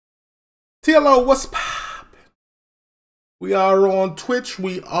TLO, what's poppin'? We are on Twitch.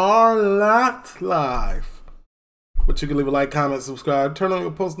 We are not live. But you can leave a like, comment, subscribe, turn on your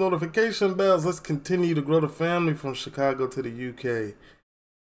post notification bells. Let's continue to grow the family from Chicago to the UK.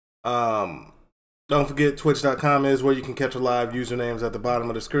 Don't forget, twitch.com is where you can catch our live usernames at the bottom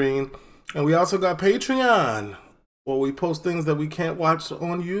of the screen. And we also got Patreon, where we post things that we can't watch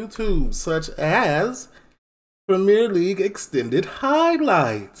on YouTube, such as Premier League extended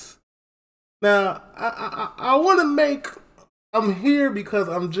highlights. Now, I want to make. I'm here because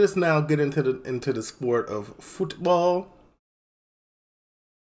I'm just now getting into the sport of football.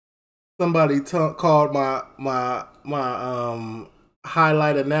 Somebody called my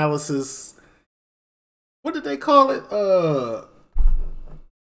highlight analysis. What did they call it?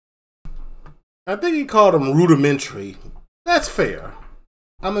 I think he called them rudimentary. That's fair.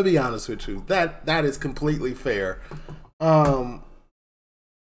 I'm gonna be honest with you. That is completely fair.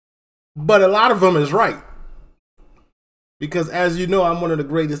 But a lot of them is right. Because as you know, I'm one of the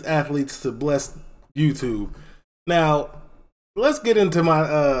greatest athletes to bless YouTube. Now, let's get into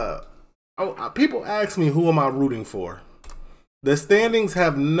my, people ask me who am I rooting for. The standings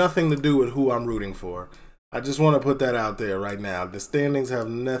have nothing to do with who I'm rooting for. I just want to put that out there right now. The standings have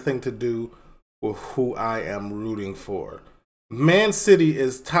nothing to do with who I am rooting for. Man City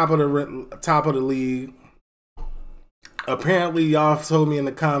is top of the league. Apparently, y'all told me in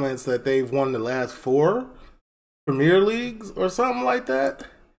the comments that they've won the last 4 Premier Leagues or something like that.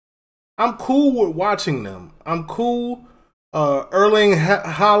 I'm cool with watching them. I'm cool. Erling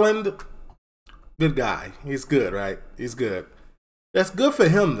Haaland, good guy. He's good, right? He's good. That's good for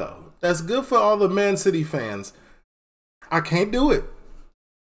him, though. That's good for all the Man City fans. I can't do it.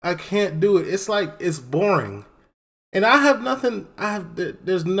 I can't do it. It's like, it's boring. And I have nothing,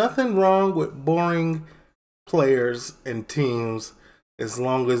 there's nothing wrong with boring players and teams as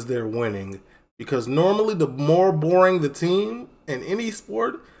long as they're winning. Because normally the more boring the team in any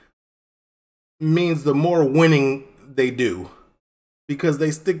sport means the more winning they do. Because they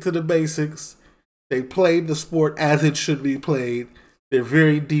stick to the basics. They play the sport as it should be played. They're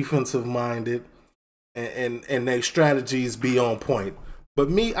very defensive minded. And their strategies be on point. But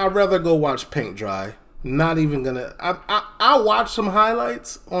me, I'd rather go watch paint dry. Not even gonna. I'll watch some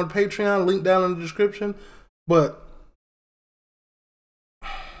highlights on Patreon, link down in the description. But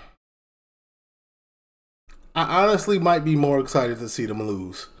I honestly might be more excited to see them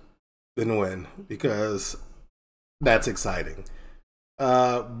lose than win, because that's exciting.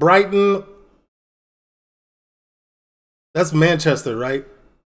 Brighton, that's Manchester, right?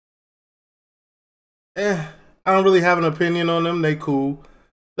 I don't really have an opinion on them. They cool.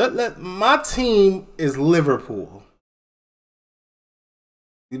 My team is Liverpool.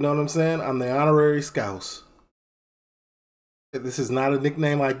 You know what I'm saying? I'm the honorary Scouse. This is not a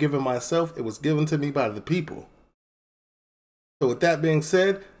nickname I've given myself. It was given to me by the people. So with that being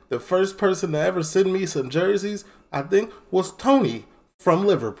said, the first person to ever send me some jerseys, I think, was Tony from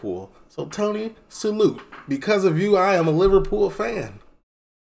Liverpool. So Tony, salute. Because of you, I am a Liverpool fan.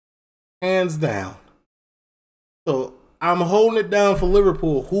 Hands down. So I'm holding it down for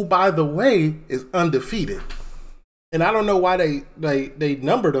Liverpool, who, by the way, is undefeated. And I don't know why they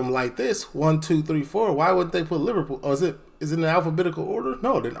numbered them like this. 1, 2, 3, 4. Why wouldn't they put Liverpool? Or is it in alphabetical order?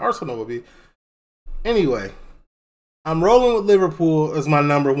 No, then Arsenal would be. Anyway, I'm rolling with Liverpool as my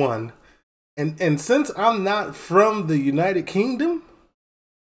number 1. And since I'm not from the United Kingdom,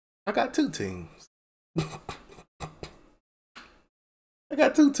 I got 2 teams. I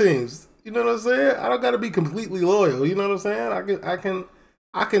got 2 teams. You know what I'm saying? I don't got to be completely loyal. You know what I'm saying?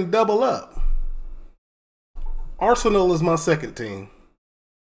 I can double up. Arsenal is my second team.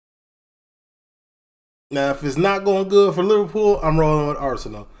 Now, if it's not going good for Liverpool, I'm rolling with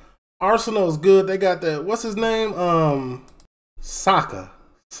Arsenal. Arsenal is good. They got that, what's his name? Saka.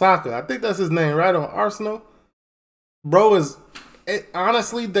 I think that's his name, right, on Arsenal. Bro is,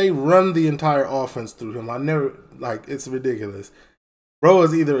 honestly, they run the entire offense through him. It's ridiculous. Bro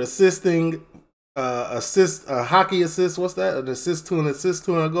is either assisting, hockey assist, what's that? An assist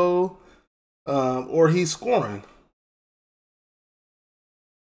to a goal, or he's scoring.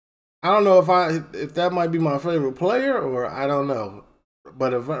 I don't know if that might be my favorite player, or I don't know.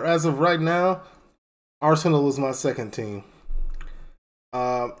 But as of right now, Arsenal is my second team.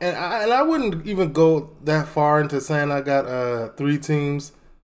 And I wouldn't even go that far into saying I got 3 teams.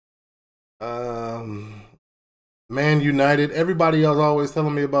 Man United. Everybody else always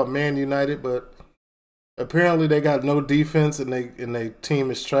telling me about Man United, but apparently they got no defense and they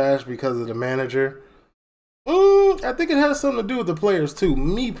team is trash because of the manager. I think it has something to do with the players too.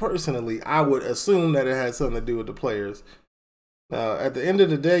 Me personally, I would assume that it has something to do with the players. Now, at the end of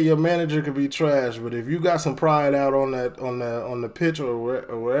the day, your manager could be trash, but if you got some pride out on the pitch or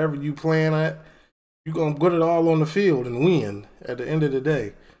wherever you playing at, you gonna put it all on the field and win. At the end of the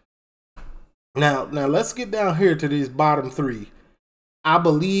day. Now let's get down here to these bottom three. I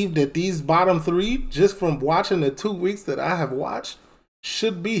believe that these bottom three, just from watching the 2 weeks that I have watched,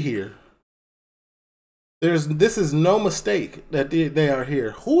 should be here. This is no mistake that they are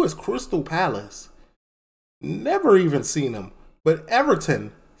here. Who is Crystal Palace? Never even seen them. But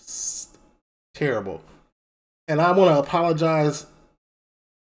Everton, terrible. And I want to apologize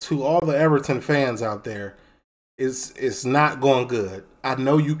to all the Everton fans out there. It's not going good. I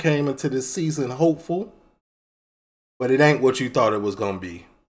know you came into this season hopeful, but it ain't what you thought it was going to be.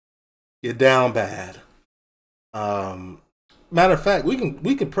 You're down bad. Matter of fact,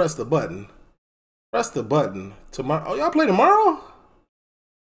 we can press the button. Press the button tomorrow. Oh, y'all play tomorrow?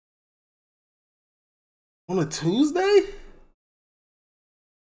 On a Tuesday?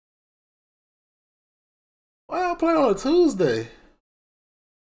 Why y'all play on a Tuesday?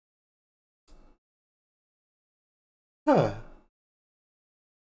 Huh.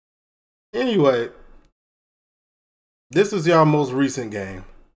 Anyway, this is y'all most recent game.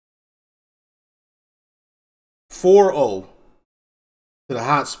 4-0 to the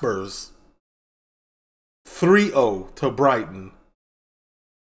Hotspurs. 3-0 to Brighton.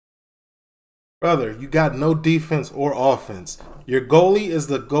 Brother, you got no defense or offense. Your goalie is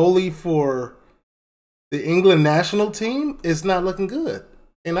the goalie for the England national team. It's not looking good.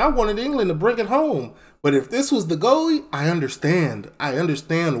 And I wanted England to bring it home. But if this was the goalie, I understand. I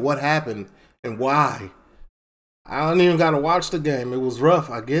understand what happened and why. I don't even got to watch the game. It was rough.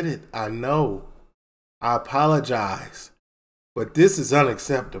 I get it. I know. I apologize. But this is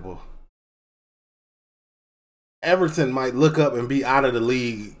unacceptable. Everton might look up and be out of the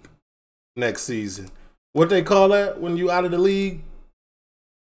league next season. What they call that when you out of the league?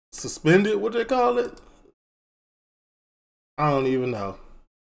 Suspended? What they call it? I don't even know.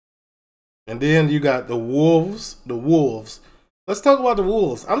 And then you got the Wolves. The Wolves. Let's talk about the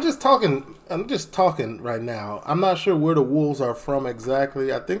Wolves. I'm just talking right now. I'm not sure where the Wolves are from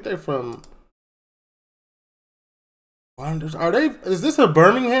exactly. I think they're from. Are they? Is this a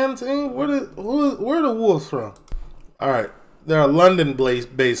Birmingham team? Where are the Wolves from? All right, they're a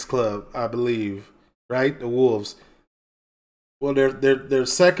London-based club, I believe. Right, the Wolves. Well, they're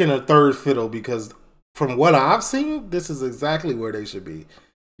second or third fiddle because from what I've seen, this is exactly where they should be.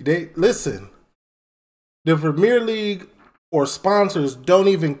 Listen, the Premier League or sponsors don't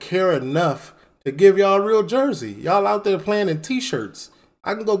even care enough to give y'all a real jersey. Y'all out there playing in T-shirts.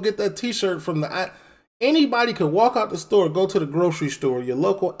 I can go get that T-shirt from anybody could walk out the store, go to the grocery store, your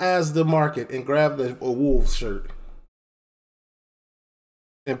local Asda market, and grab a Wolves shirt.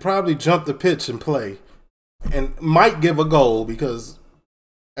 And probably jump the pitch and play. And might give a goal because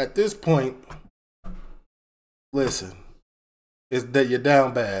at this point, listen, is that you're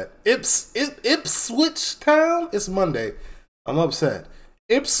down bad. Ipswich Town, it's Monday. I'm upset.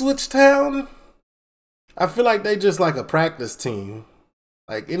 Ipswich Town, I feel like they just like a practice team.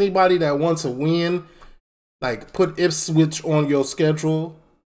 Like anybody that wants a win, like put Ipswich on your schedule,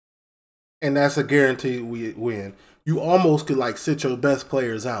 and that's a guaranteed win. You almost could like sit your best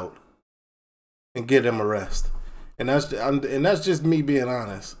players out and get them a rest. And that's just me being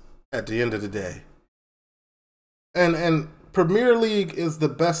honest at the end of the day. And Premier League is the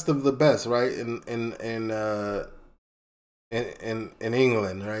best of the best, right? In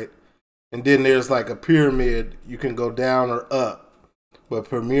England, right? And then there's like a pyramid. You can go down or up, but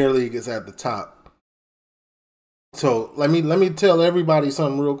Premier League is at the top. So let me tell everybody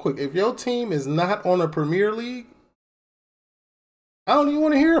something real quick. If your team is not on a Premier League, I don't even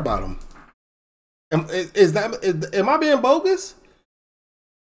want to hear about them. Am I being bogus?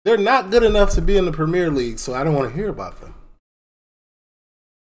 They're not good enough to be in the Premier League, so I don't want to hear about them.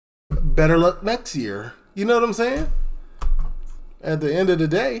 Better luck next year. You know what I'm saying? At the end of the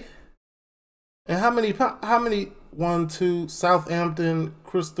day. And how many 1, 2, Southampton,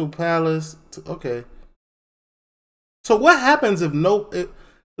 Crystal Palace, okay. So what happens if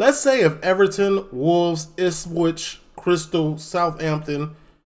let's say if Everton, Wolves, Ipswich, Crystal, Southampton,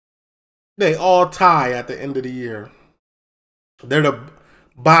 they all tie at the end of the year. They're the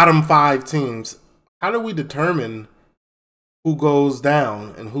bottom 5 teams. How do we determine who goes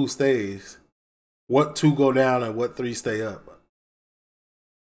down and who stays? What 2 go down and what 3 stay up?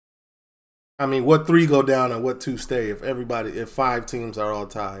 I mean, what 3 go down and what 2 stay if 5 teams are all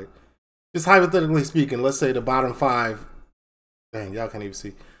tied? Just hypothetically speaking, let's say the bottom 5, dang, y'all can't even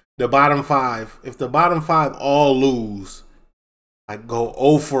see. The bottom 5, if the bottom 5 all lose, like go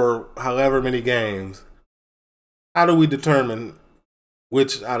 0 for however many games, how do we determine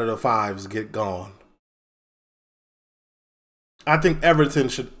which out of the fives get gone. I think Everton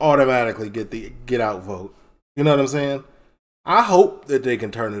should automatically get the get out vote. You know what I'm saying? I hope that they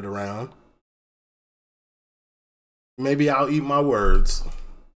can turn it around. Maybe I'll eat my words.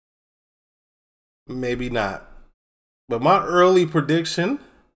 Maybe not. But my early prediction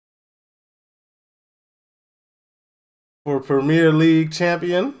for Premier League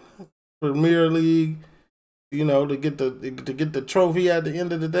champion, Premier League, you know, to get the trophy at the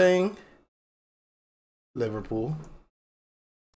end of the day, Liverpool.